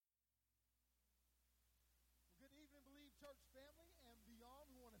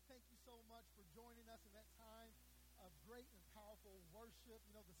much for joining us in that time of great and powerful worship.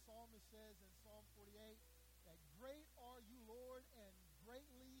 You know, the psalmist says in Psalm 48 that great are you, Lord, and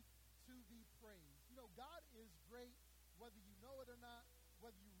greatly to be praised. You know, God is great whether you know it or not,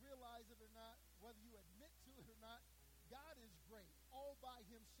 whether you realize it or not, whether you admit to it or not. God is great all by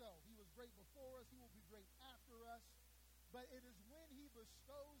himself. He was great before us. He will be great after us. But it is when he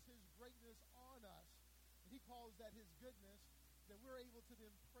bestows his greatness on us, and he calls that his goodness, that we're able to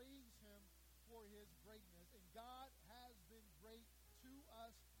then praise him for his greatness. And God has been great to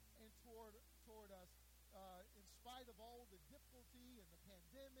us and toward us. In spite of all the difficulty and the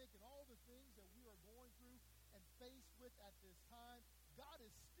pandemic and all the things that we are going through and faced with at this time, God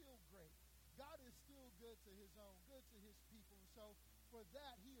is still great. God is still good to his own, good to his people. And so for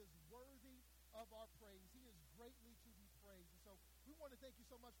that, he is worthy of our praise. He is greatly to be praised. And so we want to thank you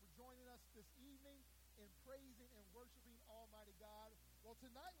so much for joining us this evening in praising and worshiping Almighty God. Well,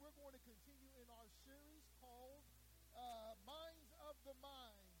 tonight we're going to continue in our series called Minds of the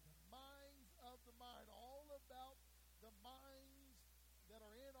Mind. Minds of the Mind. All about the minds that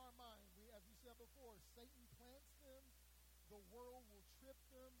are in our mind. As we said before, Satan plants them. The world will trip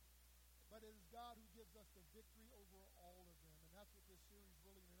them. But it is God who gives us the victory over all of them. And that's what this series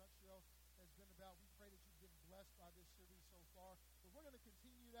really in a nutshell has been about. We pray that you've been blessed by this series so far. But we're going to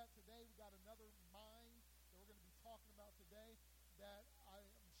continue that today. We've got another mind that we're going to be talking about today that I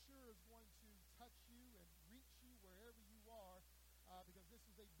am sure is going to touch you and reach you wherever you are because this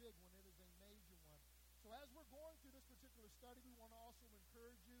is a big one. It is a major one. So as we're going through this particular study, we want to also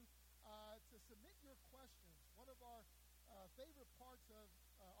encourage you to submit your questions. One of our favorite parts of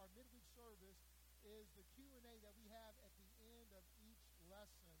our midweek service is the Q&A that we have at the end of each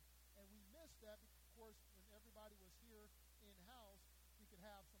lesson. And we missed that, because, of course, when everybody was here in-house, we could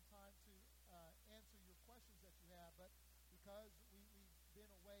have some time to answer your questions that you have. But because we've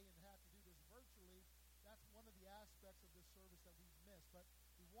been away and had to do this virtually, that's one of the aspects of this service that we've missed. But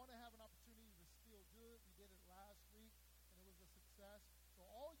we want to have an opportunity to still do it. We did it last week, and it was a success. So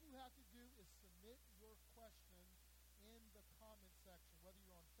all you have to do is submit your questions in the comment section, whether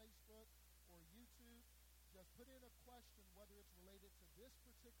you're on Facebook or YouTube. Just put in a question, whether it's related to this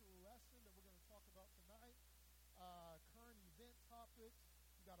particular lesson that we're going to talk about tonight, current event topics.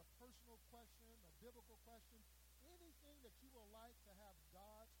 You got a personal question, a biblical question, anything that you would like to have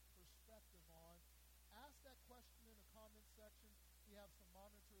God's perspective on. Ask that question in the comment section. We have some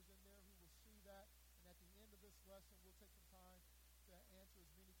monitors in there who will see that. And at the end of this lesson, we'll take some time to answer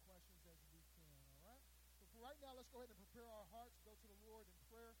as many questions as we can, all right? So for right now, let's go ahead and prepare our hearts, go to the Lord in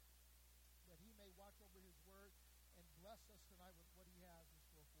prayer, that he may watch over his word and bless us tonight with what he has in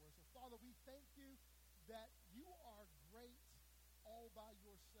store for us. So, Father, we thank you that you are great all by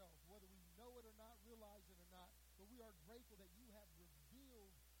yourself, whether we know it or not, realize it or not, but we are grateful that you have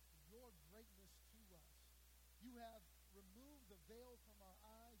revealed your greatness to us. You have removed the veil from our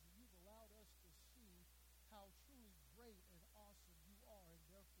eyes, and you've allowed us to see how truly great and awesome you are, and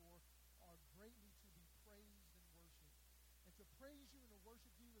therefore are greatly to be praised and worshiped. And to praise you and to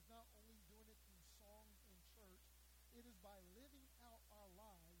worship you is not only doing it through songs in church, it is by living out our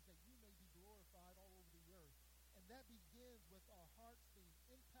lives that you may be glorified all over the earth. And that begins with our hearts being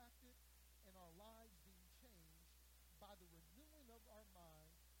impacted and our lives being changed by the renewing of our mind,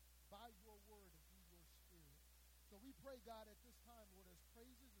 by your word and through your spirit. So we pray, God, at this time, Lord, as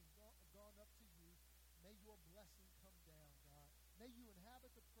praises have gone up to you, may your blessing come down, God. May you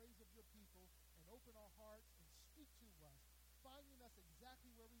inhabit the praise of your people and open our hearts and speak to us, finding us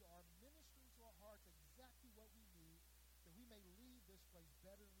exactly where we are, ministering to our hearts exactly what we need, that we may leave this place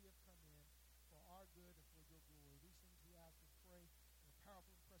better than we have come in, for our good and for your glory. These things we ask and pray in the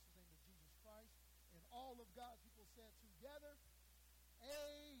powerful and precious name of Jesus Christ. And all of God's people said together,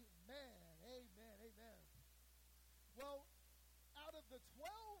 amen, amen, amen. Well, out of the 12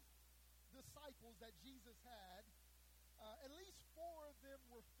 disciples that Jesus had, at least 4 of them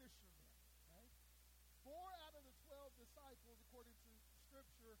were fishermen. Okay? 4 out of the 12 disciples, according to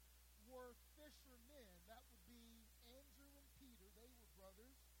Scripture, were fishermen. That would be Andrew and Peter. They were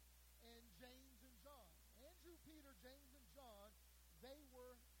brothers. And James and John. Andrew, Peter, James, and John, they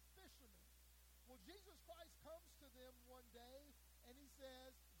were fishermen. Well, Jesus Christ comes to them one day, and he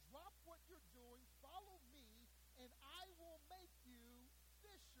says, drop what you're doing, follow me, and I will make you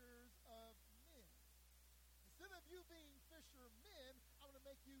fishers of men. Instead of you being fishermen, I'm going to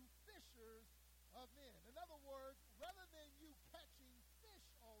make you fishers of men. In other words, rather than you catching fish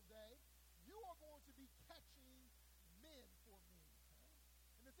all day, you are going to be catching men for me. Okay?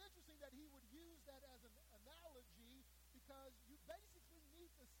 And it's interesting that he would use that as an analogy because you basically need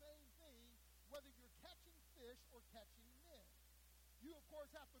the same thing whether you're catching fish or catching men. You, of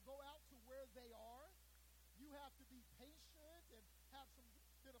course, have to go out to where they are. You have to be patient and have some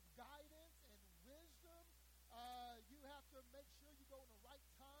bit of guidance and wisdom. You have to make sure you go in the right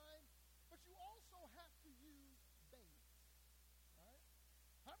time. But you also have to use bait. Right?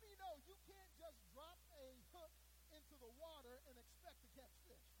 How many know you can't just drop a hook into the water and expect to catch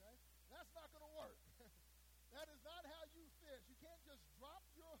fish? Okay? That's not going to work. That is not how you fish. You can't just drop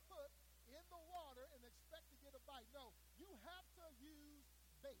your hook in the water and expect to get a bite. No, you have to use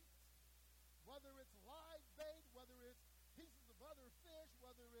bait. Whether it's live bait, whether it's pieces of other fish,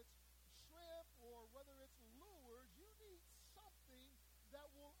 whether it's shrimp, or whether it's lures, you need something that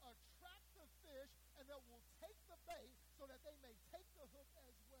will attract the fish and that will take the bait so that they may take the hook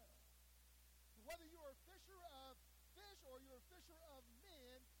as well. So whether you're a fisher of fish or you're a fisher of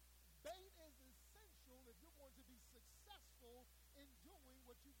men, bait is essential if you're going to be successful in doing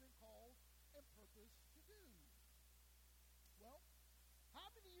what you've been called and purposed to do. Well, how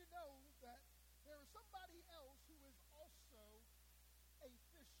many of you know that there is somebody else who is also a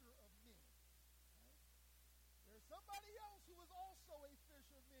fisher of men? Right? There's somebody else who is also a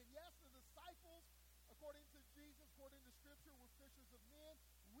fisher of men. Yes, the disciples, according to Jesus, according to Scripture, were fishers of men.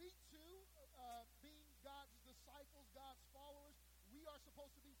 We too, being God's disciples, God's followers, we are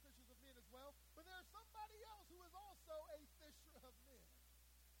supposed to be fishers of men as well. But there's somebody else who is also a fisher of men.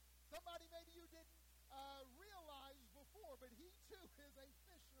 Somebody maybe you didn't realize before, but he too is a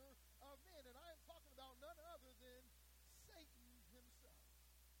fisher of men. And I am talking about none other than Satan himself.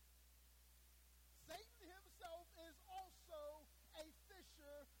 Satan himself is also a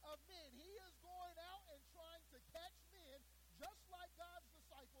fisher of men. He is going out and trying to catch men just like God's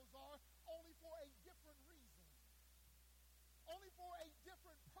disciples are, only for a different reason. Only for a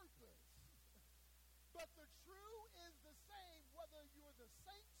different purpose. But the true is the same whether you're the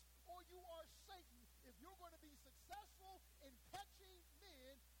saints or you are Satan. If you're going to be successful in catching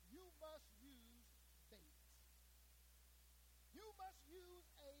men, you must use bait. You must use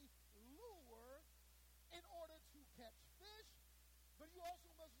a lure in order to catch fish, but you also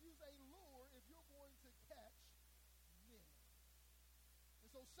must use a lure if you're going to catch men. And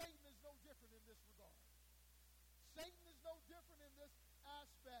so Satan is no different in this regard. Satan is no different in this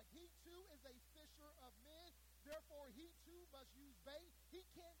aspect. He too is a fisher of men. Therefore, he too must use bait. He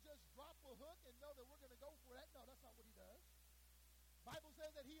can't just drop a hook and know that we're going to go for that. No, that's not what he does. The Bible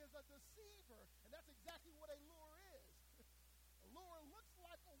says that he is a deceiver, and that's exactly what a lure is. A lure looks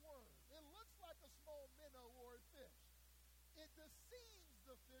like a worm. It looks like a small minnow or a fish. It deceives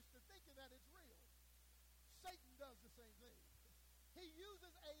the fish to thinking that it's real. Satan does the same thing. He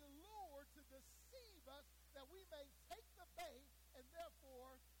uses a lure to deceive us that we may take the bait and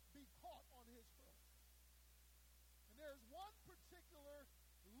therefore be caught on his hook. And there's one particular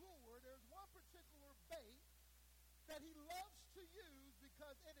lure, there's one particular bait that he loves to use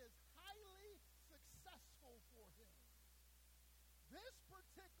because it is highly successful for him. This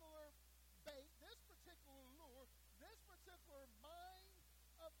particular bait, this particular lure, this particular mind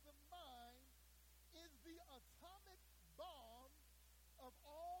of the mind is the atomic bomb of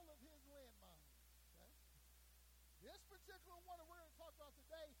all of his landmines. Okay? This particular one that we're going to talk about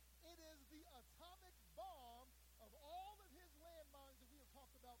today, it is the atomic bomb of all of his landmines that we have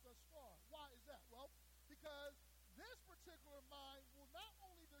talked about thus far. Why is that? Well, because this particular mine will not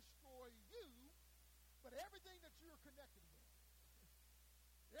only destroy you, but everything that you're connected with.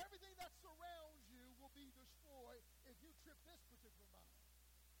 Everything that surrounds you will be destroyed if you trip this particular mine.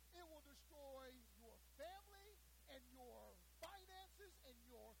 It will destroy your family and your finances and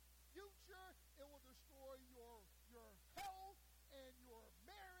your future. It will destroy your health and your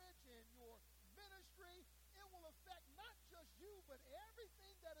marriage and your ministry. It will affect not just you, but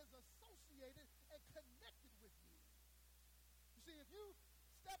everything that is associated and connected with you. You see, if you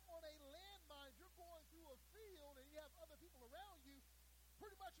step on a landmine, you're going through a field and you have other people around you,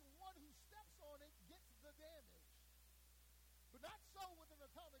 pretty much one who steps on it gets the damage. But not so with an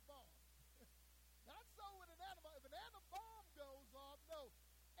atomic bomb. Not so with an atom. If an atom bomb goes off, no,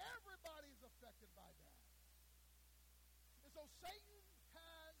 everybody's affected by that. And so Satan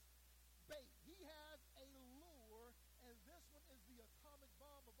has bait. He has a lure, and this one is the atomic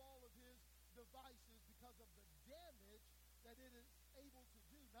bomb of all of his devices because of the damage that it is able to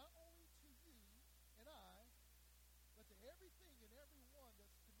do, not only to you and I, but to everything and everyone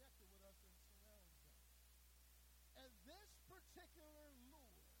that's connected with us and surrounds us. And this particular lure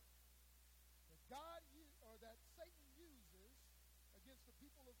that Satan uses against the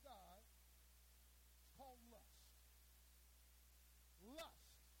people of God is called lust.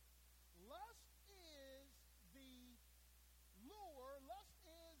 Lust. Lust is the lure. Lust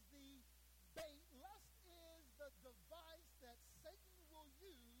is the bait. Lust is the device that Satan will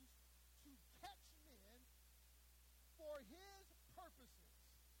use to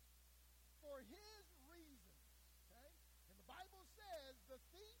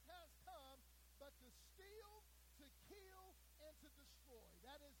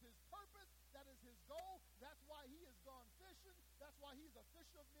why he's a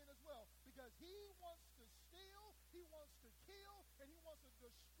fisher of men as well, because he wants to steal, he wants to kill, and he wants to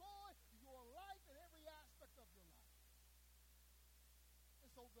destroy your life and every aspect of your life. And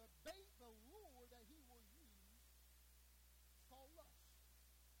so the bait, the lure that he will use is called lust.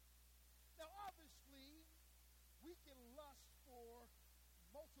 Now, obviously, we can lust for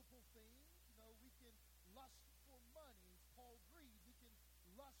multiple things. You know, we can lust for money. It's called greed. We can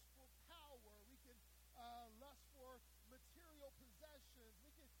lust for power. We can lust for material possessions.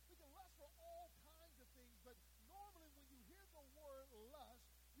 We can lust for all kinds of things. But normally when you hear the word lust,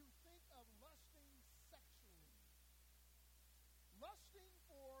 you think of lusting sexually. Lusting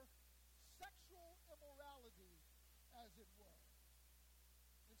for sexual immorality, as it were.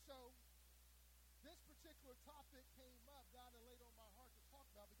 And so this particular topic came up, God had laid on my heart to talk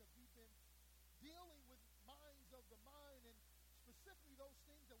about, because we've been dealing with minds of the mind, and specifically those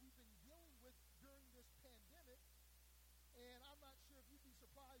things that we've been dealing with during this pandemic. And I'm not sure if you'd be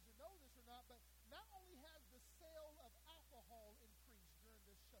surprised to know this or not, but not only has the sale of alcohol increased during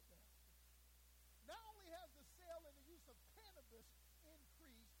this shutdown, not only has the sale and the use of cannabis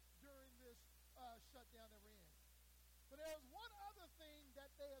increased during this shutdown that we're in, but there's one other thing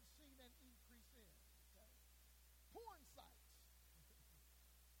that they have seen an increase in. Okay? Porn sites.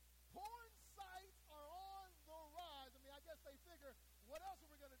 Porn sites are on the rise. I mean, I guess they figure, what else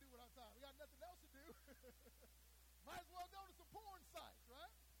are we going to do with our time? We got nothing else to do. Might as well go to some porn sites,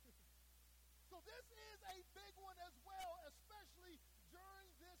 right? So this is a big one as well, especially during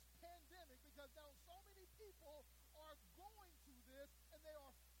this pandemic, because now so many people are going to this, and they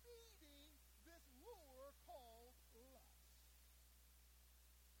are feeding this lure called lust.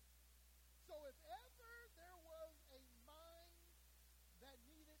 So if ever there was a mind that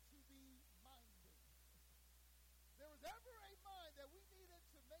needed to be minded, there was ever a mind that we needed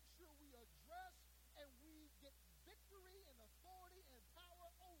to make sure we address and we get victory and authority and power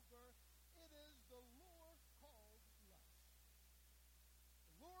over, it is the lure called lust.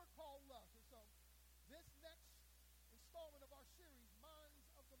 The lure called lust. And so this next installment of our series, Minds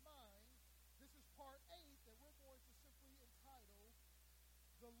of the Mind, this is part 8 that we're going to simply entitle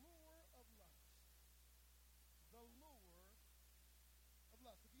The Lure of Lust. The Lure of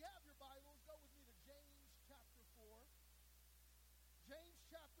Lust. If you have your Bibles, go with me to James chapter 4. James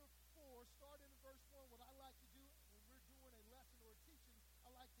chapter 4, starting in verse 1, what I like to do when we're doing a lesson or a teaching, I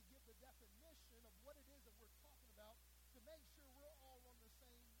like to give the definition of what it is that we're talking about to make sure we're all on the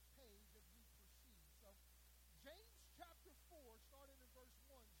same page as we proceed. So, James chapter 4, starting in verse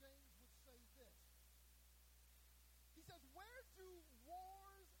 1, James would say this. He says, "Where do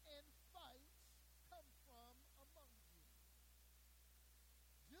wars and fights come from among you?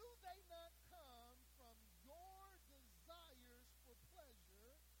 Do they not come from your desires for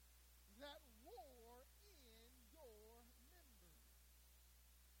pleasure that war in your members?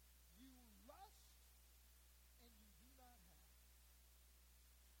 You lust and you do not have."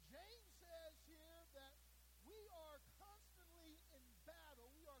 James says here that we are constantly in battle,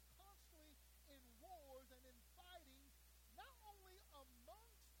 we are constantly in wars and in fighting, not only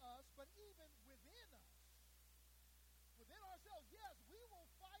amongst us, but even within us. Within ourselves, yes, we will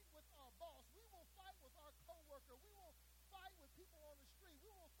fight with our boss, we will fight with our coworker, we will fight with people on the street, we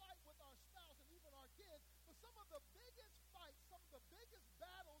will fight with our spouse and even our kids, but some of the biggest fights, some of the biggest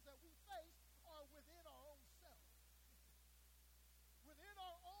battles that we face are within our own self. Within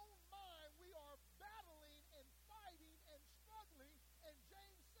our own mind, we are battling and fighting and struggling, and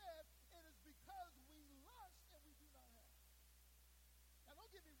James said it is because we lust and we do not have. Now,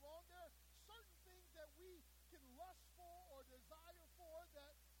 don't get me wrong, there are certain things that we can lust for or desire for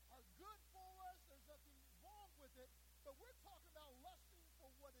that are good for us. There's nothing wrong with it, but we're talking about lusting for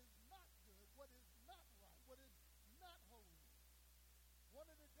what is not good, what is not right, what is not holy. One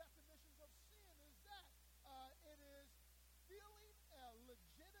of the definitions of sin is that it is feeling a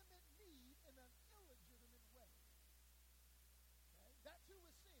legitimate need in an illegitimate way. Okay? That too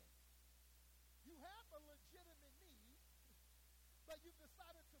is sin. You have a legitimate need, but you've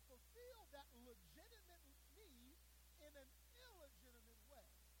decided to fulfill that legitimate need in an illegitimate way.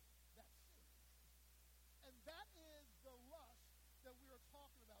 That's sin. And that is the lust that we are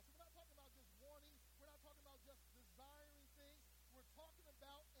talking about. So we're not talking about just wanting, we're not talking about just desiring things, we're talking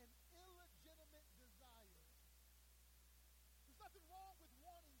about an illegitimate desire. There's nothing wrong with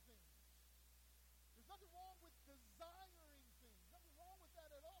wanting things. There's nothing wrong with desiring things. Nothing wrong with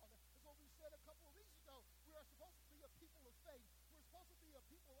that at all. That's what we said a couple of weeks ago. We are supposed to be a people of faith. We're supposed to be a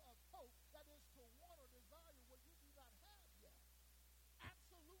people of hope. That is to want or desire what you do not have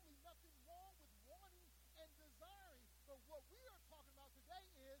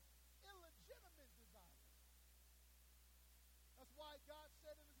That's why God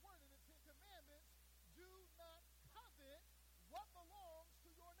said in his word in the Ten Commandments, do not covet what belongs to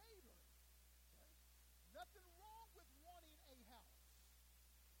your neighbor. Okay? Nothing wrong with wanting a house.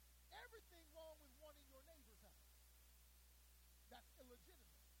 Everything wrong with wanting your neighbor's house. That's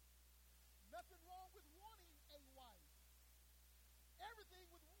illegitimate. Nothing wrong with wanting a wife.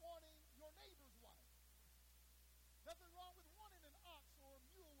 Everything with wanting your neighbor's wife. Nothing wrong with wanting an ox or a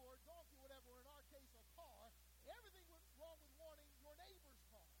mule or a donkey, whatever, or in our case, a car. Everything wrong with wanting your neighbor's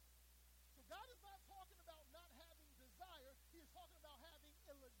car. So God is not talking about not having desire. He is talking about having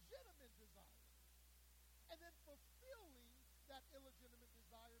illegitimate desire. And then fulfilling that illegitimate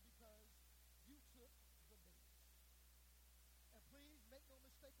desire because you took the bait. And please make no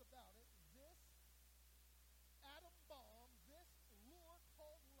mistake about it, this atom bomb, this lure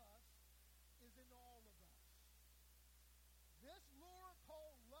called lust, is in all of us. This lure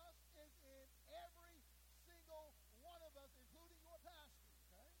called lust is in every single one of us, including your pastor,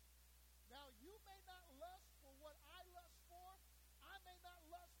 okay? Now, you may not lust for what I lust for. I may not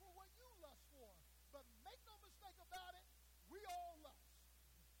lust for what you lust for. But make no mistake about it, we all lust.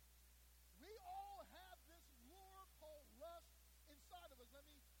 We all have this lure called lust inside of us. Let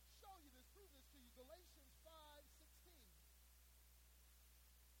me show you this, prove this to you. Galatians 5:16.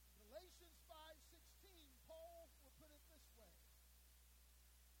 Galatians 5:16, Paul will put it this way.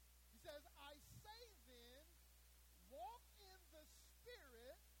 He says, I say then, walk in the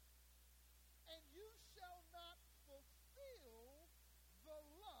Spirit, and you shall not fulfill the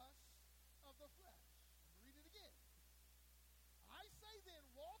lust of the flesh. Read it again. I say then,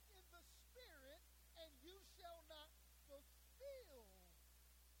 walk in the Spirit, and you shall not fulfill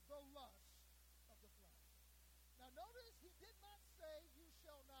the lust of the flesh. Now notice, he did not say you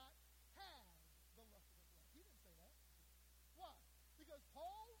shall not have the lust of the flesh. He didn't say that. Why? Because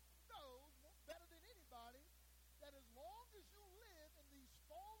Paul knows better than anybody that as long as you live in these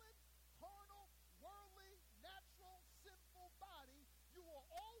fallen, carnal, worldly, natural, sinful body, you will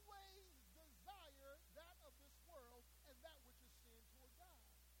always desire that of this world and that which is sin toward God.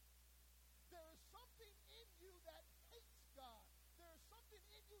 There is something in you that hates God. There is something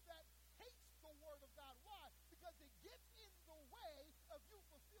in you that hates the Word of God. Why? Because it gets in the way of you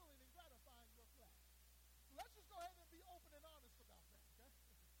fulfilling and gratifying your flesh. So let's just go ahead and be open and honest about that, okay?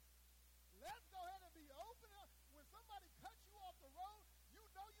 Let's go ahead and be open. When somebody cuts you off the road, you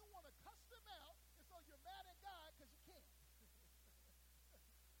know you want to cuss them out, and so you're mad at God because you can't.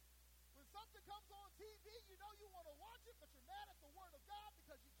 When something comes on TV, you know you want to watch it, but you're mad at the Word of God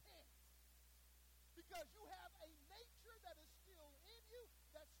because you can't. Because you have a nature that is still in you,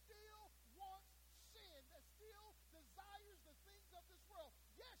 that still wants sin, that still desires the things of this world.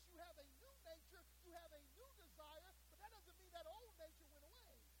 Yes, you have a new nature, you have a new desire, but that doesn't mean that old nature went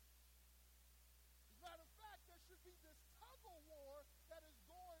away. As a matter of fact, there should be this tug-of-war that is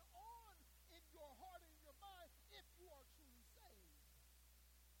going on in your heart and in your mind if you are truly saved.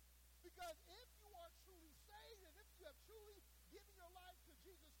 Because if you are truly saved and if you have truly given your life to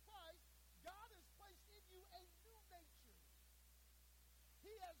Jesus Christ, God has placed in you a new nature.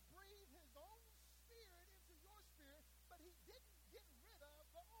 He has breathed his own spirit into your spirit, but he didn't get rid of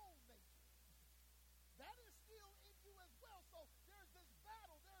the old nature. That is still in you as well. So there's this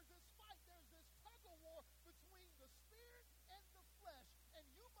battle, there's this fight, there's this tug-of-war between the spirit and the flesh, and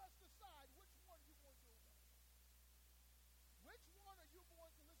you must decide which one you're going to obey. Which one are you going to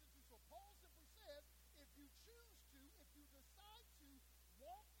listen to? So Paul simply says, if you choose to, if you decide to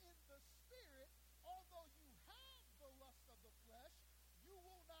walk in the Spirit, although you have the lust of the flesh, you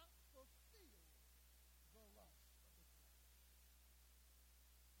will not fulfill the lust of the flesh.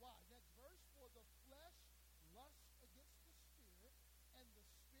 Why? Next verse, for the flesh lusts against the Spirit, and the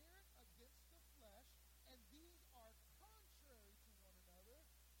Spirit against the flesh, and these are contrary to one another,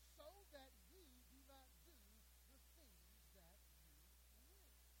 so that ye do not do the things that you will.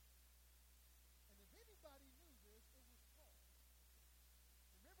 And if anybody knew this, it was Paul.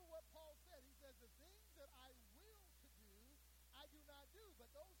 Remember what Paul said. He says, the things that I will to do, I do not do. But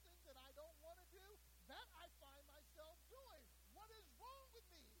those things that I don't want to do, that I find myself doing. What is wrong with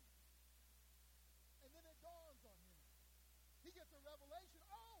me? And then it dawns on him. He gets a revelation,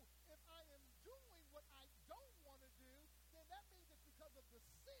 oh, if I am doing what I don't want to do, then that means it's because of the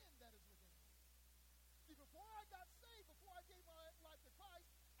sin that is within me. See, before I got saved, before I gave my life to Christ,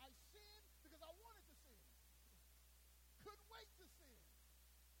 I sinned because I wanted to sin. Couldn't wait to sin.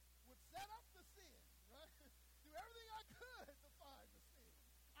 Would set up the sin, right? Do everything I could to find the sin.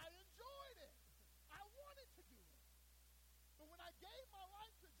 I enjoyed it. I wanted to do it. But when I gave my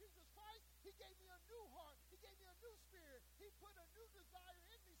life to Jesus Christ, he gave me a new heart. He gave me a new spirit. He put a new desire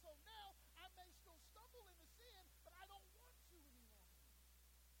in me. So now I may still stumble into sin, but I don't want to anymore.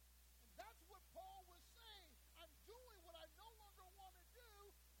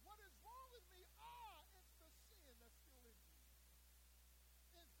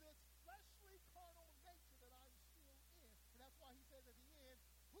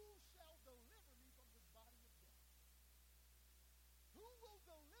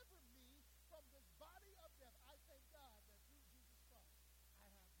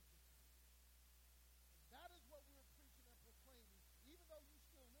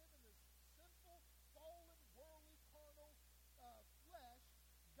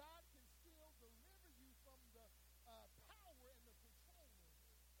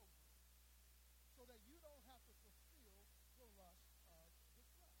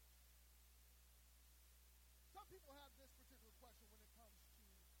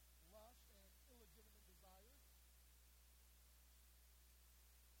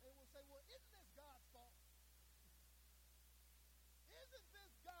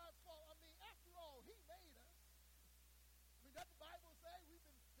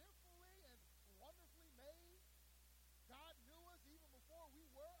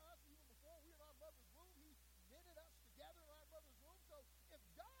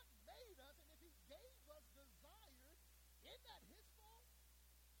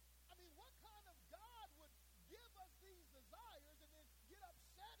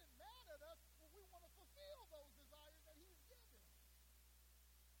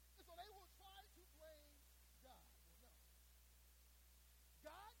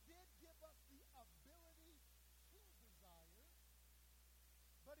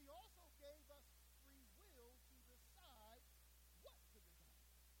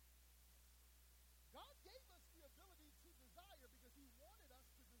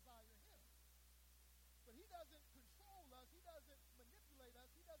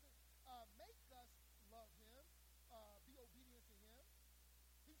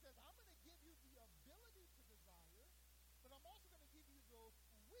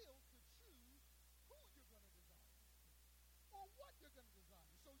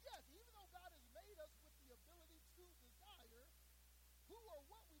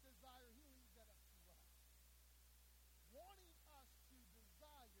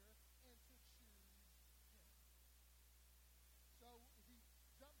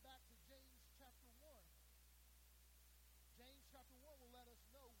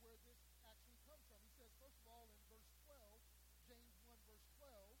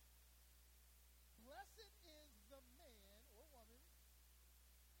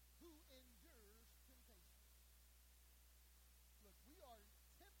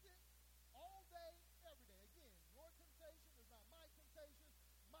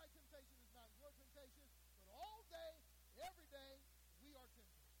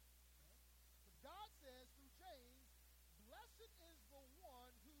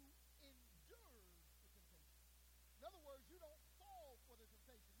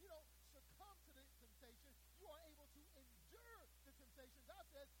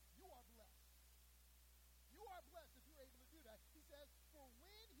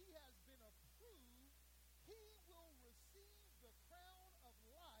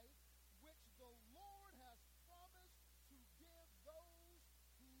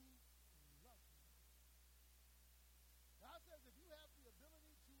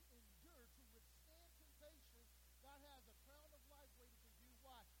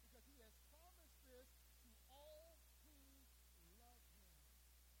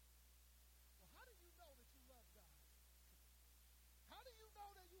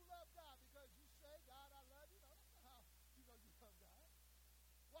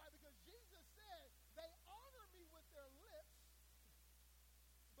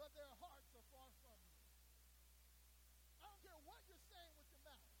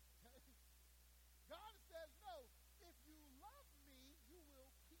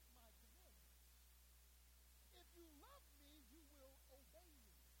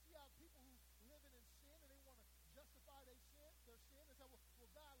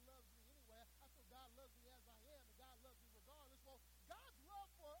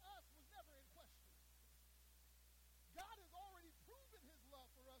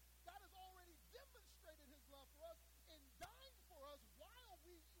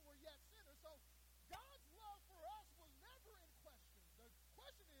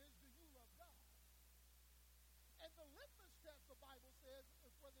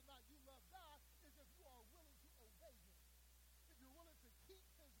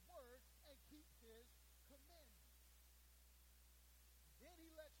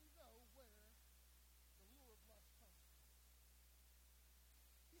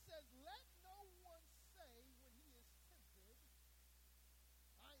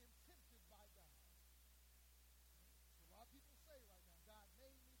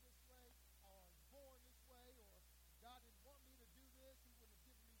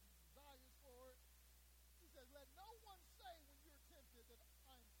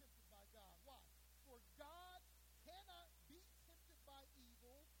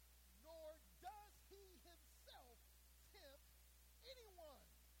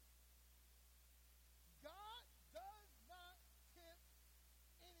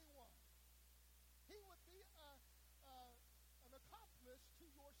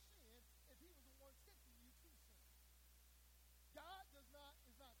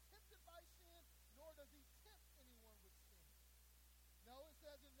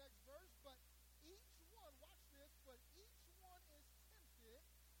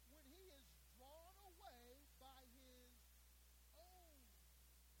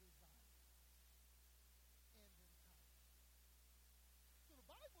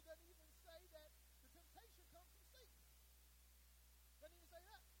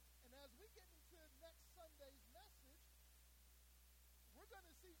 we're going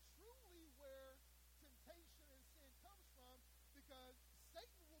to see truly where temptation and sin comes from, because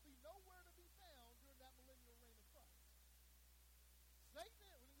Satan will be nowhere to be found during that millennial reign of Christ. Satan,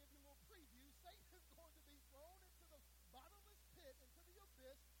 let me give you a little preview, Satan is going to be thrown into the bottomless pit, into the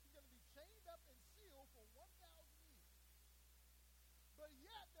abyss. He's going to be chained up and sealed for 1,000 years. But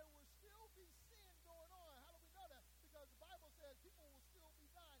yet there will still be sin going on. How do we know that? Because the Bible says people will still be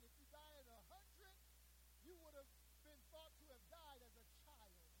dying. If you die at 100, you would have been thought to have died as a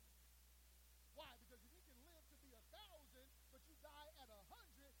child.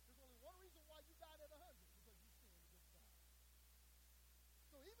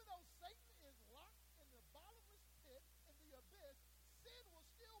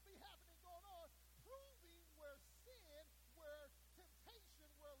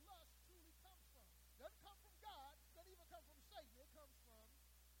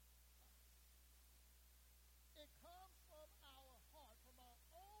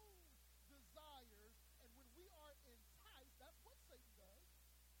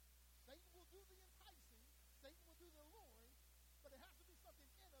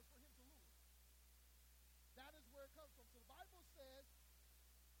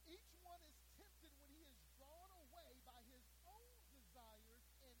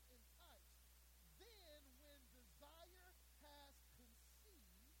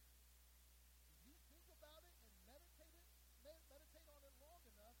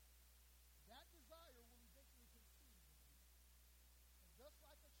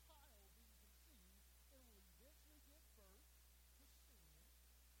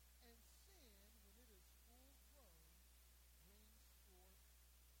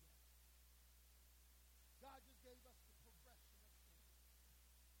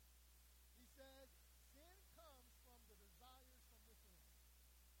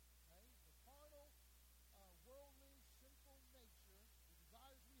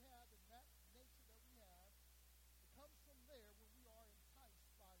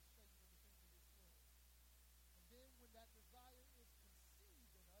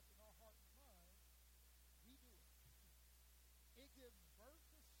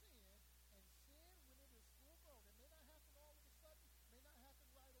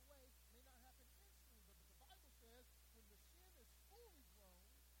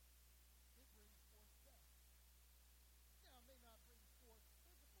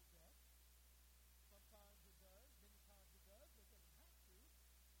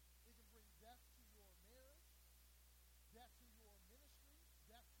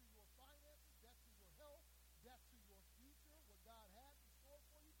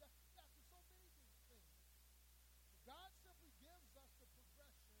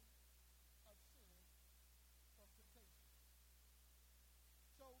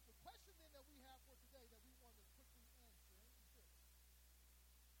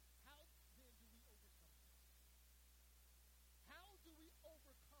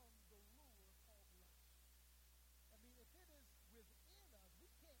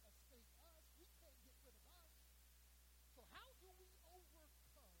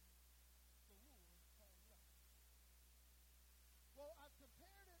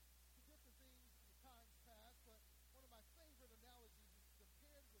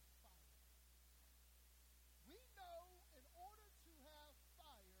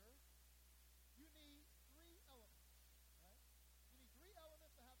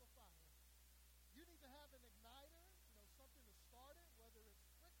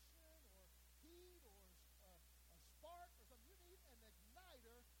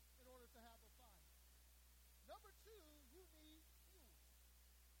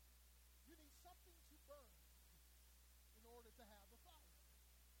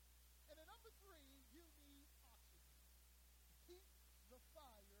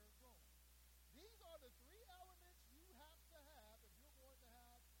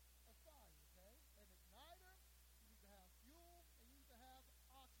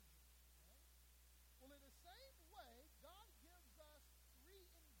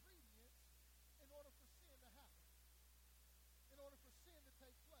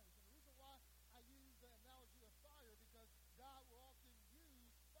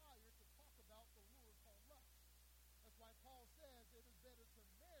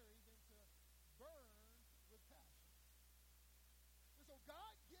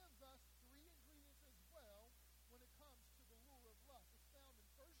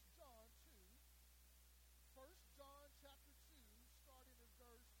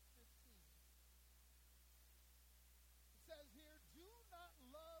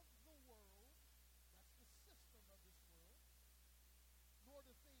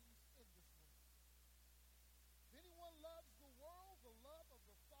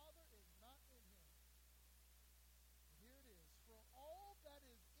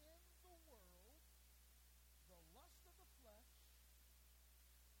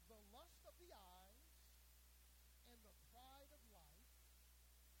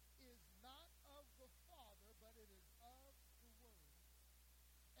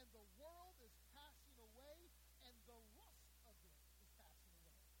 the world is passing away, and the lust of it is passing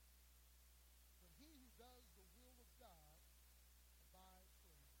away. But he who does the will of God abides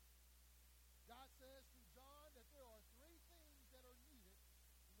forever. God says through John that there are three things that are needed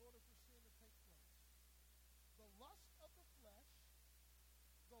in order for sin to take place. The lust of the flesh,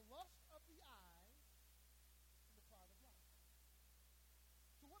 the lust of the eyes, and the pride of life.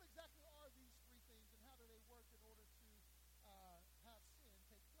 So what exactly are these three things, and how do they work in order to have sin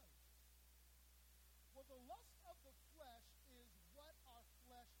take place? Well, the lust of the flesh is what our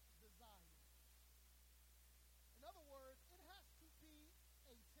flesh desires. In other words, it has to be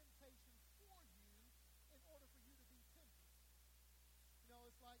a temptation for you in order for you to be tempted. You know,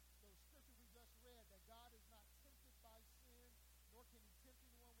 it's like the scripture we just read, that God is not tempted by sin, nor can he tempt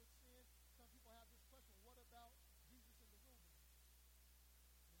anyone with sin. Some people have this question, what about Jesus in the wilderness?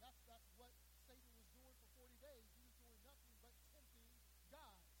 I mean, that's what Satan was doing for 40 days. He was doing nothing but tempting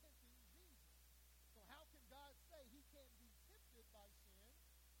God, tempting Jesus. So how can God say he can't be tempted by sin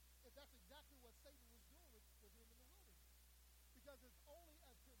if that's exactly what Satan was doing with him in the wilderness? Because it's only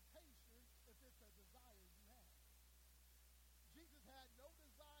a temptation if it's a desire you have. Jesus had no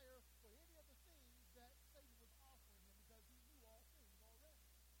desire for any of the things that Satan was offering him because he knew all things already.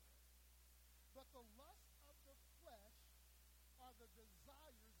 But the lust of the flesh are the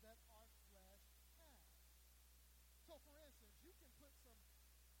desires that our flesh has. So, for instance, you can put some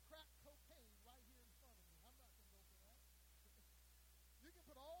crack cocaine right here in front of me. I'm not going to go for that. You can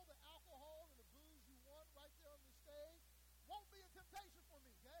put all the alcohol and the booze you want right there on the stage. Won't be a temptation for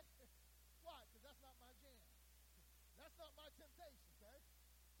me, okay? Why? Because that's not my jam. That's not my temptation, okay?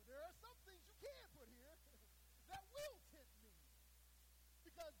 But there are some things you can put here that will tempt me.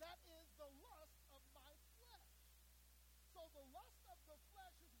 Because that is the lust of my flesh. So the lust of the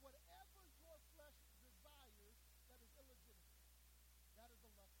flesh is whatever your flesh desires that is illegitimate. That is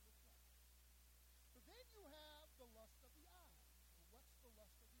the lust of the flesh. But then you have the lust of the eyes. Well, what's the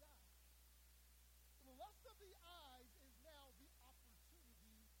lust of the eyes? Well, the lust of the eyes is now the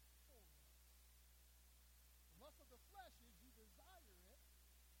opportunity for it. The lust of the flesh is you desire it.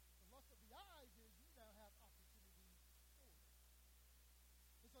 The lust of the eyes is you now have opportunity for it.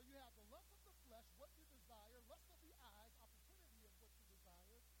 And so you have the lust of the flesh, what you desire, lust of the eyes, opportunity of what you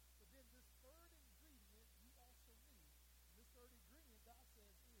desire. But then this third ingredient you also need. And this third ingredient, God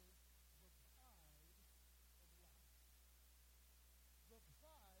says, is the pride of life. The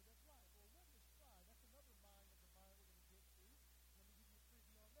pride of life. Well, what is pride? That's another mind of the mind we're going to get to. Let me give you a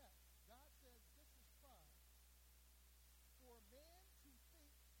preview on that. God says this is pride. For a man to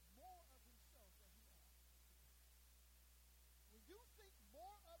think more of himself than he ought. When you think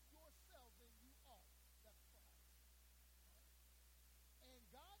more of yourself than you ought, that's pride. And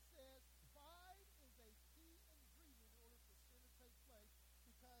God says pride is a key ingredient in order for sin to take place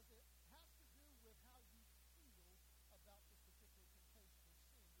because it has to do with how you feel about this particular temptation or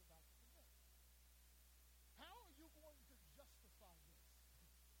sin you're about to commit. How are you going to justify this?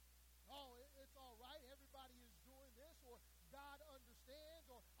 Oh, it's all right. Everybody is doing this, or God understands,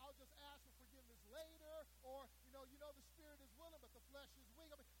 or I'll just ask for forgiveness later, or, you know the spirit is willing, but the flesh is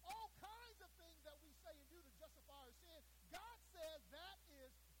weak. I mean, all kinds of things that we say and do to justify our sin. God says that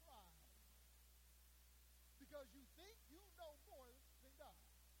is pride. Because you think you know more than God.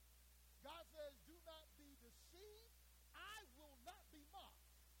 God says, do not be deceived. I will not be mocked.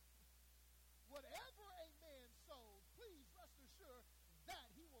 Whatever a man sows, please rest assured that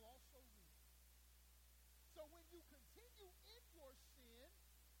he will also reap. So when you continue in your sin,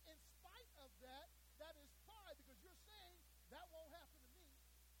 in spite of that, that is pride because you're saying that won't happen to me.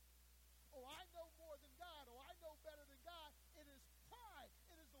 Or I know more than God, or I know better than God. It is pride.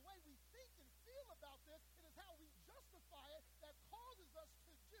 It is the way we think and feel about this. It is how we justify it that causes us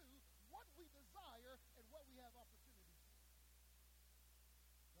to do what we desire and what we have opportunity for.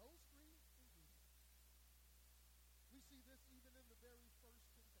 Those three ingredients. We see this even in the very first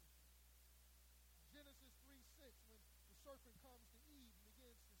temptation. Genesis 3:6, when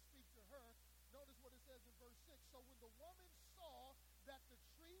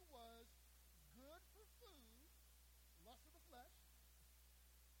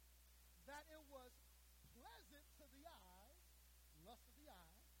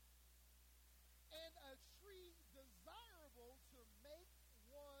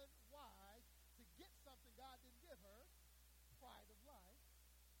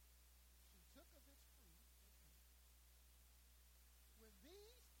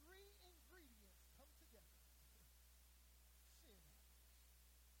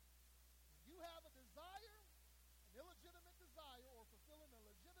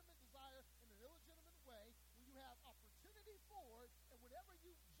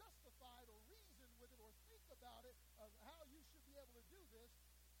about it, of how you should be able to do this,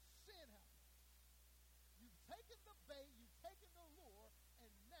 sin happens. You've taken the bait, you've taken the lure,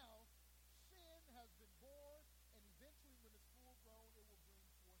 and now sin has been born, and eventually when it's full grown, it will bring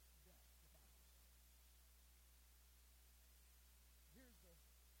forth death, the Bible says. Here's the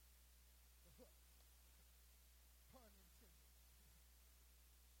hook, pun intended.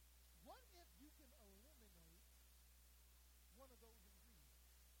 What if you can eliminate one of those ingredients?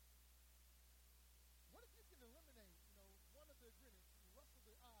 What if you can eliminate, one of the ingredients, the lust of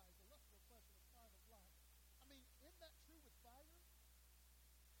the eyes, the lust of the flesh, and the pride of life? I mean, isn't that true with fire?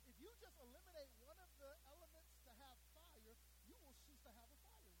 If you just eliminate one of the elements to have fire, you will cease to have a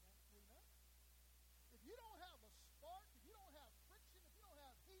fire, will you not? If you don't have a spark, if you don't have friction, if you don't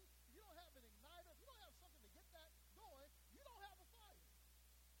have heat, if you don't have an igniter, if you don't have something to get that going, you don't have a fire.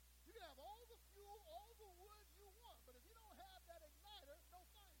 You can have all the fuel, all the wood you want, but if you don't have that igniter, no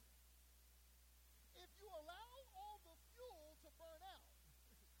fire. If you allow all the fuel to burn out,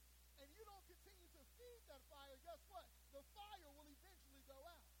 and you don't continue to feed that fire, guess what? The fire will eventually go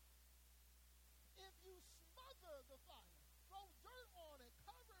out. If you smother the fire, throw dirt on it,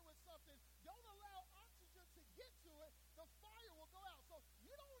 cover it with something, don't allow oxygen to get to it, the fire will go out. So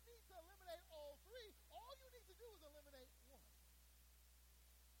you don't need to eliminate all three. All you need to do is eliminate one.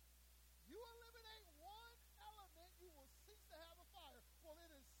 You eliminate one element, you will cease to have a fire. Well,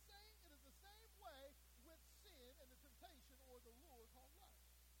 it is the same way with sin and the temptation or the lure called lust.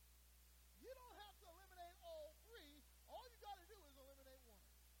 You don't have to eliminate all three. All you got to do is eliminate one.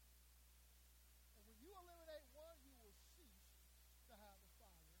 And when you eliminate one, you will cease to have a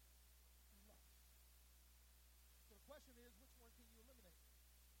fire in lust. So the question is, which one can you eliminate?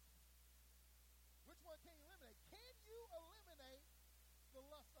 Which one can you eliminate? Can you eliminate the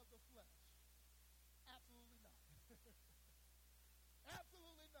lust of the flesh? Absolutely not.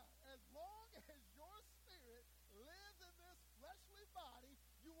 Absolutely not. As long as your spirit lives in this fleshly body,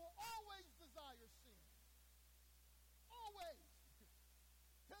 you will always desire sin. Always.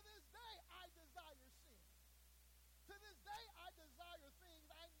 To this day, I desire sin. To this day, I desire things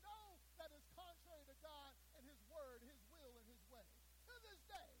I know that is contrary to God and His word, His will, and His way. To this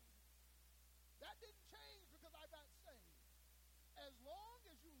day. That didn't change because I got saved. As long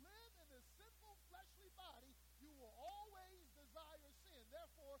as you live in this sinful fleshly body, you will always desire sin.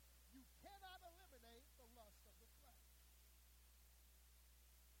 Therefore, you cannot eliminate the lust of the flesh.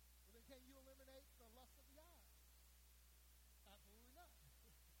 Well, then can you eliminate the lust of the eyes? Absolutely not.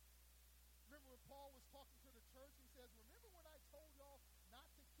 Remember when Paul was talking to the church, he says, remember when I told y'all not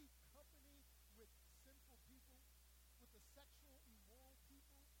to keep company with sinful people, with the sexual, immoral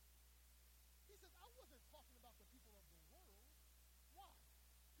people? He says, I wasn't talking about the people of the world. Why?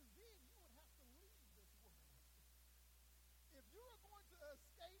 Because then you would have to leave this world. If you were going to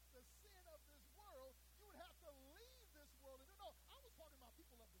escape the sin of this world, you would have to leave this world. And no, I was talking about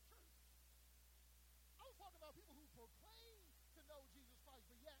people of the church. I was talking about people who proclaim to know Jesus Christ,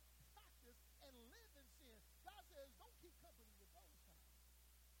 but yet practice and live in sin. God says, don't keep company with those guys.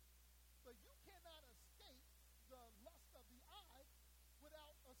 But you cannot escape the lust of the eye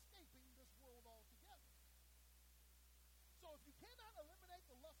without escaping this world altogether. So if you cannot eliminate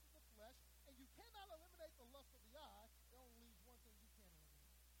the lust of the flesh, and you cannot eliminate the lust of the eye, there only leaves one thing you can eliminate.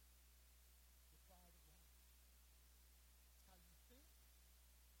 The pride of life. How you think,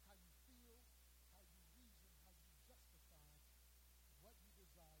 how you feel, how you reason, how you justify what you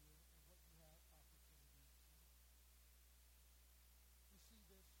desire and what you have opportunity to. We see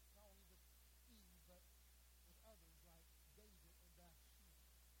this not only with Eve, but with others like David and Bathsheba.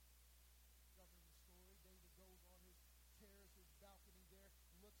 Y'all remember the story? David goes on his terrace, his balcony there,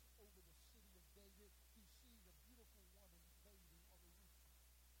 looks over the city of David. He sees a beautiful woman bathing on the rooftop.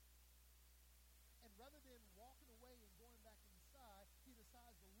 And rather than walking away and going back inside, he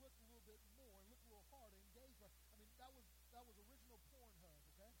decides to look a little bit more and look a little harder, engage her. I mean, that was original Pornhub,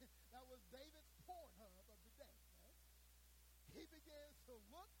 okay? That was David's Pornhub of the day, right? He begins to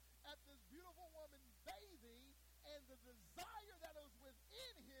look at this beautiful woman bathing, and the desire that was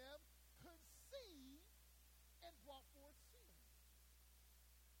within him conceived and brought forth sin.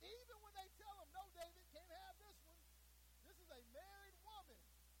 Even when they tell him, no, David, can't have this one. This is a married woman.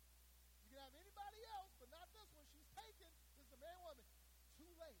 You can have anybody else, but not this one. She's taken. This is a married woman.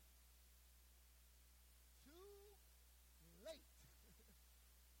 Too late. Too late.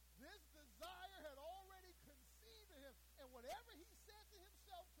 This desire had already conceived in him. And whatever he said to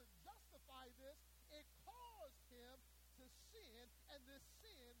himself to justify this, it caused him to sin, and this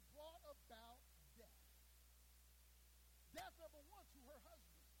sin brought about death. Death, number one, to her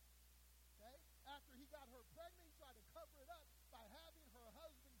husband. Okay? After he got her pregnant, he tried to cover it up by having her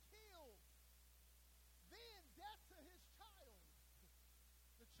husband killed. Then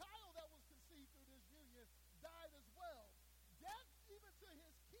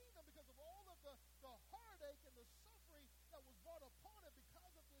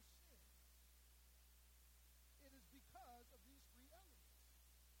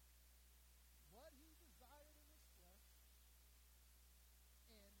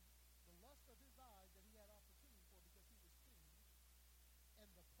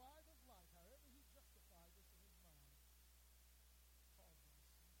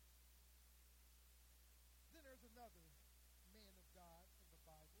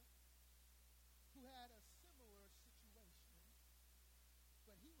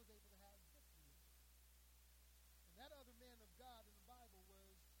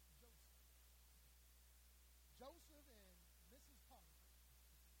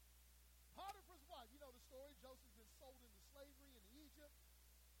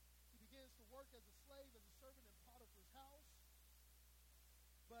begins to work as a slave, as a servant in Potiphar's house.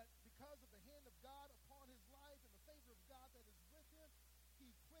 But because of the hand of God upon his life and the favor of God that is with him, he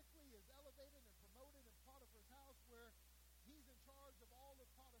quickly is elevated and promoted in Potiphar's house, where he's in charge of all of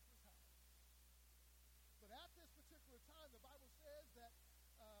Potiphar's house. But at this particular time, the Bible says that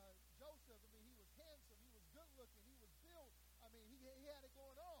Joseph, he was handsome, he was good looking, he was built. He had it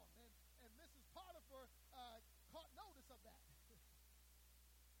going on. And Mrs. Potiphar caught notice of that.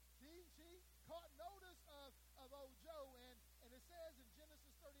 She caught notice of old Joe, and it says in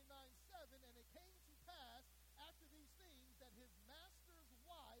Genesis 39:7, and it came to pass after these things that his master's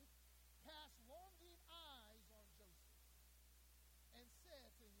wife cast longing eyes on Joseph and said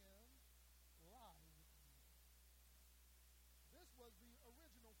to him, lie with me. This was the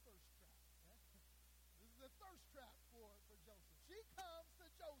original thirst trap. This is the thirst trap for Joseph. She comes to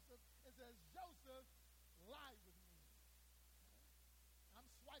Joseph and says, Joseph, lie with me. I'm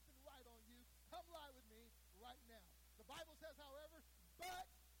swiping right on you. Come lie with me right now. The Bible says, however, but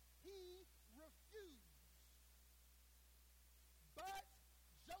he refused. But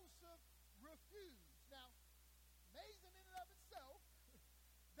Joseph refused. Now, amazing in and of itself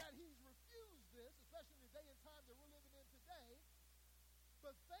that he's refused this, especially in the day and time that we're living in today.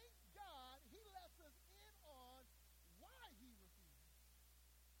 But thank God he lets us in on why he refused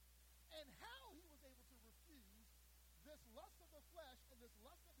and how he was able to refuse this lust of the flesh and this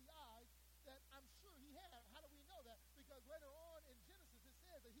lust of the eyes that I'm sure he had. How do we know that? Because later on in Genesis it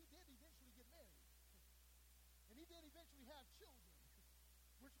says that he did eventually get married. And he did eventually have children,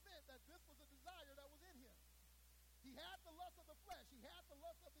 which meant that this was a desire that was in him. He had the lust of the flesh. He had the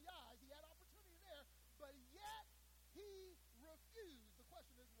lust of the eyes. He had opportunity there, but yet he refused. The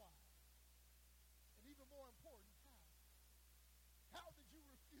question is why? And even more important, how? How did you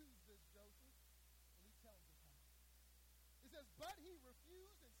refuse this, Joseph? Well, he tells us how. It says, but he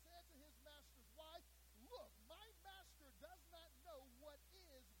refused and said to his master's wife, look, my master does not know what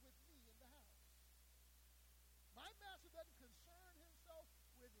is with me in the house. My master doesn't concern himself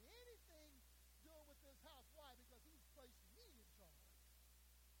with anything doing with this house. Why? Because he's placed me in charge.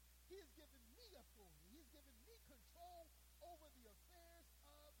 He has given me authority. He's given me control over the affairs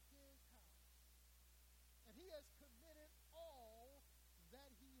of his house. And he has committed all that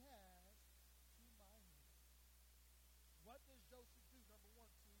he has to my hand. What does Joseph do? Number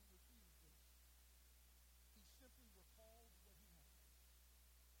one, to refuse this. He simply recalls what he has.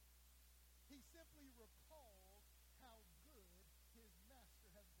 He simply recalls how good his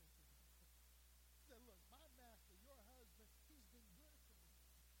master has been to him. He said, look, my master, your husband, he's been good to me.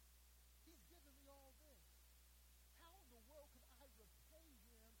 He's given me all this. How in the world can I repay him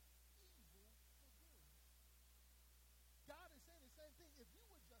evil for good? God is saying the same thing. If you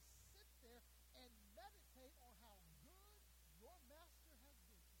would just sit there and meditate on how good your master has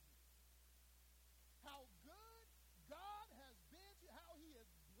been to you, how good God has been to you, how he has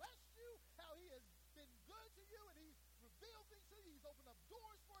blessed you, how he has been good to you, and he's revealed things to you. He's opened up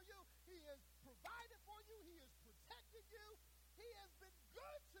doors for you. He has provided for you. He has protected you. He has been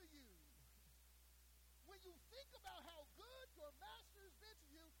good to you. When you think about how good your master has been to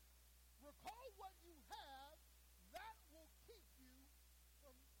you, recall what you have. That will keep you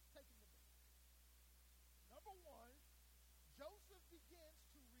from taking the bait. Number one, Joseph begins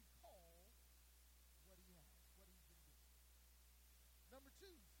to recall what he has, what he's been doing. Number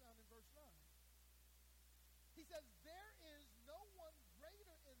two, found in verse 9. He says, there is no one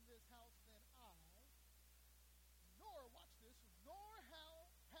greater in this house than I, nor, watch this, nor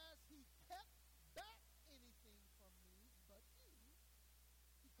has he kept back anything from me but you,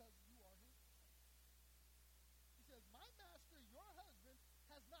 because you are his son. He says, my master, your husband,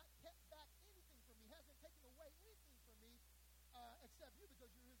 has not kept back anything from me, hasn't taken away anything from me, except you,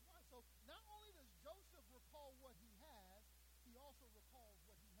 because you're his wife. So not only does Joseph recall what he has, he also recalls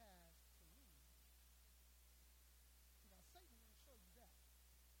what he has to lose. See, now Satan will show you that.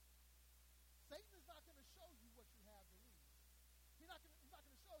 Satan is not going to show you what you have to lose. He's not going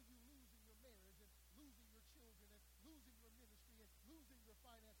to show you losing your marriage and losing your children and losing your ministry and losing your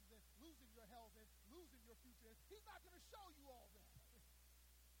finances and losing your health and losing your future. And he's not going to show you all that.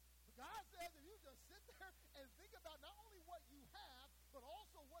 But God says if you just sit there and think about not only what you have, but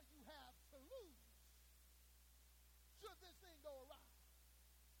also what you have to lose, should this thing go awry,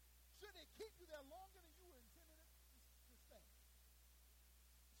 should it keep you there longer than you were intended to stay,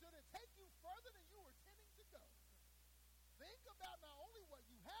 should it take you further than you were intending to go, think about not only what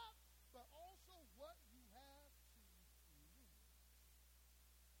you have, but also what you have to lose.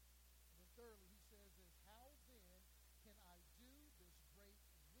 And then thirdly, he says this, how then can I do this great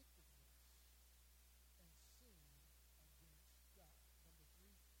wickedness and sin against God? Number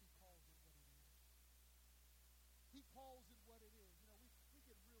three, he calls it what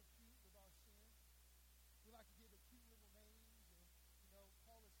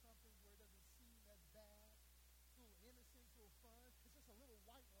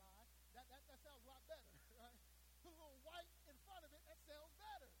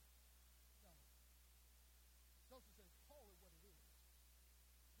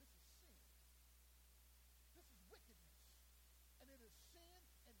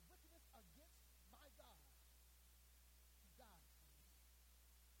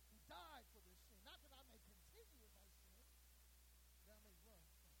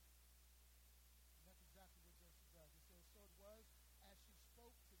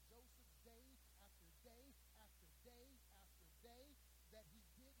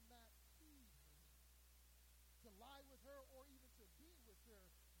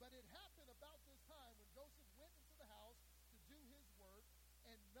But it happened about this time when Joseph went into the house to do his work,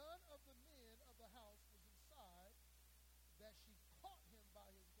 and none of the men of the house was inside, that she caught him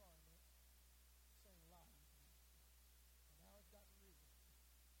by his garment, saying, lie with me. And now it's gotten real.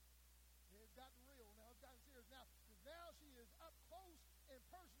 It's gotten real. Now it's gotten serious. Now, because now she is up close and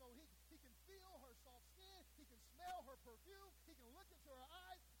personal. He can feel her soft skin. He can smell her perfume. He can look into her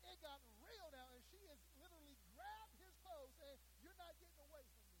eyes. It got real now, and she has literally grabbed his clothes, saying, you're not getting away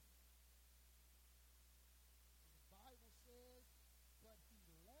from me. And the Bible says, but he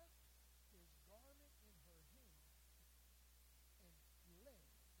left his garment in her hand and fled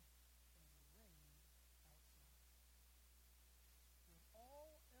and ran outside. When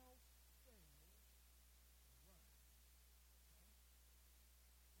all else fails, run. Okay?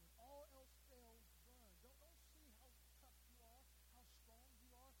 When all else fails, run. Don't see how tough you are, how strong you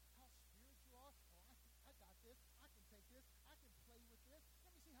are, how spiritual you are. Oh, I got this. I can take this. I can play with this.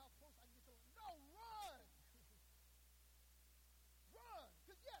 Let me see how close I can get to it. No, run! Run!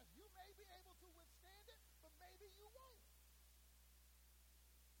 Because yes, you may be able to withstand it, but maybe you won't.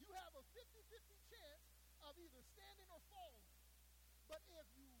 You have a 50-50 chance of either standing or falling. But if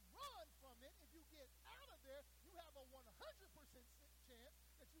you run from it, if you get out of there, you have a 100% chance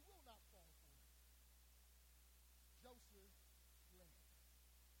that you will not fall for it. Joseph led.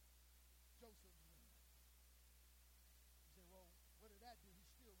 Joseph led. You say, well, what did that do? He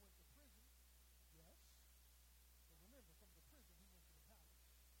still went to prison. Yes. But remember, from the prison, he went to the palace.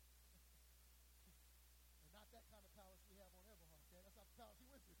 And not that kind of palace we have on Everhart, okay? That's not the palace he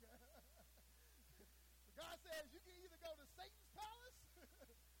went to. So God says, you can either go to Satan's palace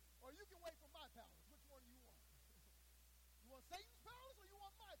or you can wait for my palace. Which one do you want? You want Satan's palace or you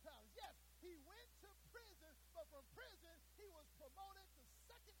want my palace? Yes, he went to prison, but from prison, he was promoted to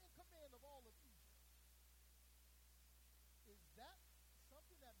second in command of all of Egypt. Is that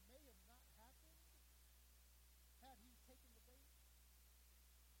something that may have not happened had he taken the bait?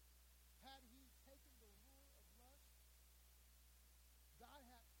 Had he taken the lure of lust? God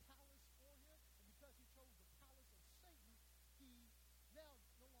had palace for him, and because he chose the palace of Satan, he now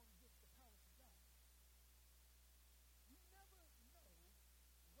no longer gets the palace of God. You never know what sin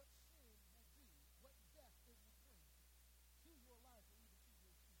will do, what death it will bring to your life or even to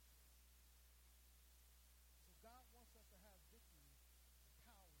your future. So God wants us to have victory,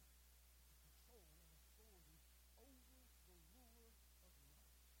 power, control, and authority over the lure of lust.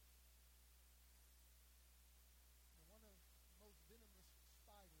 Now, one of the most venomous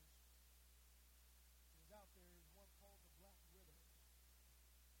spiders that is out there is one called the black widow.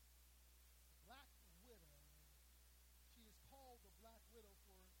 The black widow, she is called the black widow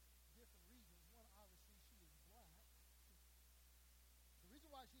for different reasons. One, obviously, she is black. The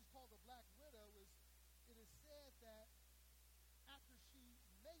reason why she's called the black widow is it is said that after she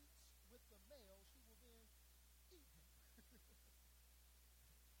mates with the male, she will then eat him.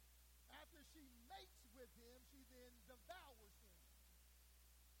 After she mates with him, she then devours him.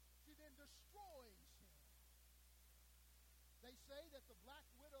 She then destroys him. They say that the black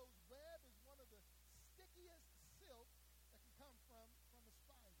widow's web is one of the stickiest silk that can come from a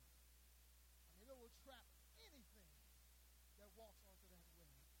spider. I mean, it will trap anything that walks onto that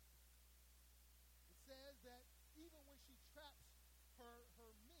web. It says that even when she traps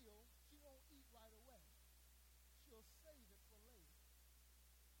her meal, she won't eat right away. She'll save it for later.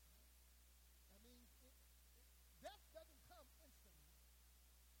 That means death doesn't come instantly.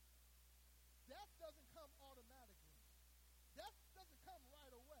 Death doesn't come automatically. Death doesn't come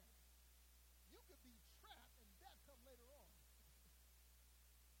right away. You could be trapped and death come later on.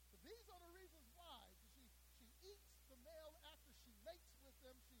 But these are the reasons why. She eats the male after she mates with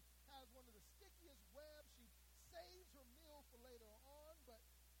them. She has one of the stickiest webs. She saves her meal for later on. But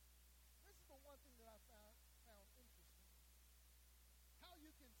this is the one thing that I found interesting. How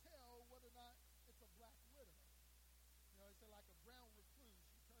you can tell whether or not it's a black widow. You know, it's like a brown recluse.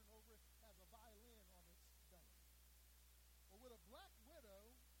 You turn over, it has a violin on its belly. But with a black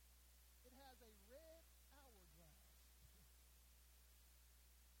widow, it has a red hourglass.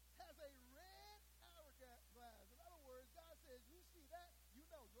 It has a red hourglass. In other words, God says, you see that, you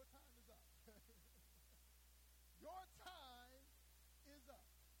know your time is up. Your time is up.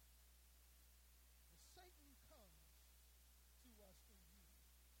 And Satan comes to us in beauty.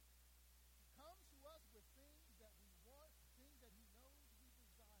 He comes to us with things that we want, things that he knows we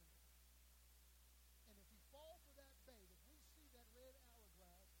desire. And if we fall for that bait, if we see that red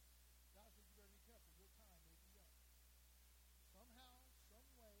hourglass, God says you better be careful. Your time may be up. Somehow, some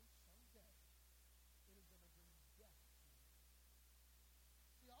way, someday, it is going to bring death to you.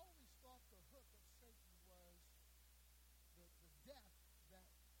 See, I always thought the hook of Satan was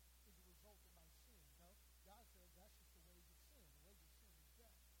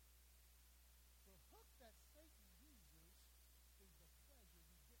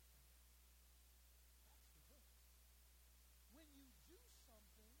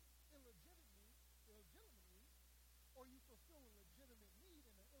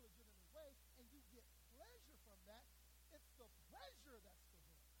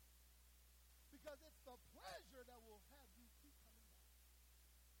Because it's the pleasure that will have you keep coming back.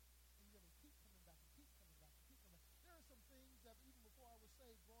 And you're going to keep coming back and keep coming back and keep coming back. There are some things that even before I was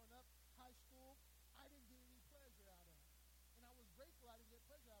saved, growing up, high school, I didn't get any pleasure out of. And I was grateful I didn't get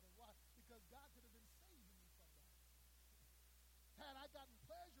pleasure out of it. Why? Because God could have been saving me from that. Had I gotten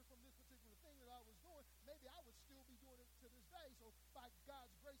pleasure from this particular thing that I was doing, maybe I would still be doing it to this day. So by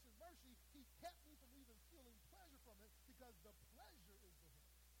God's grace and mercy, he kept me from even feeling pleasure from it because the pleasure is the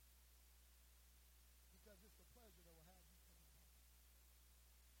hook. Because it's the pleasure that will have you coming back.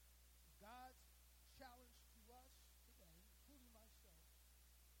 God's challenge to us today, including myself,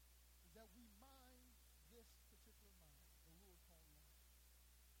 is that we mind this particular mind, the lure called life.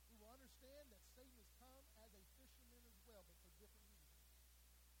 We will understand that Satan has come as a fisherman as well, but for different reasons.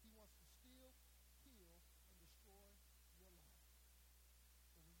 He wants to steal, kill, and destroy your life.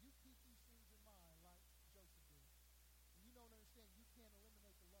 But when you keep these things in mind, like Joseph did, and you don't understand, you can't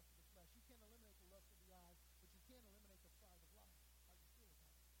eliminate the lust of the flesh. You can't eliminate the lust of the eyes, but you can eliminate the pride of life. How you feel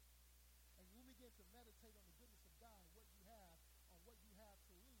about it. And when we begin to meditate on the goodness of God, what you have, on what you have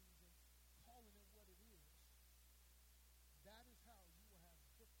to lose, and calling it what it is, that is how you will have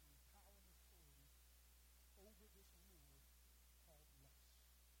victory, power, and authority over this lure called lust.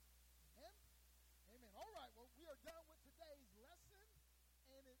 Amen? Amen. All right, well, we are done with today's lesson.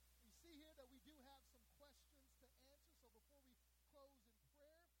 And we see here that we do have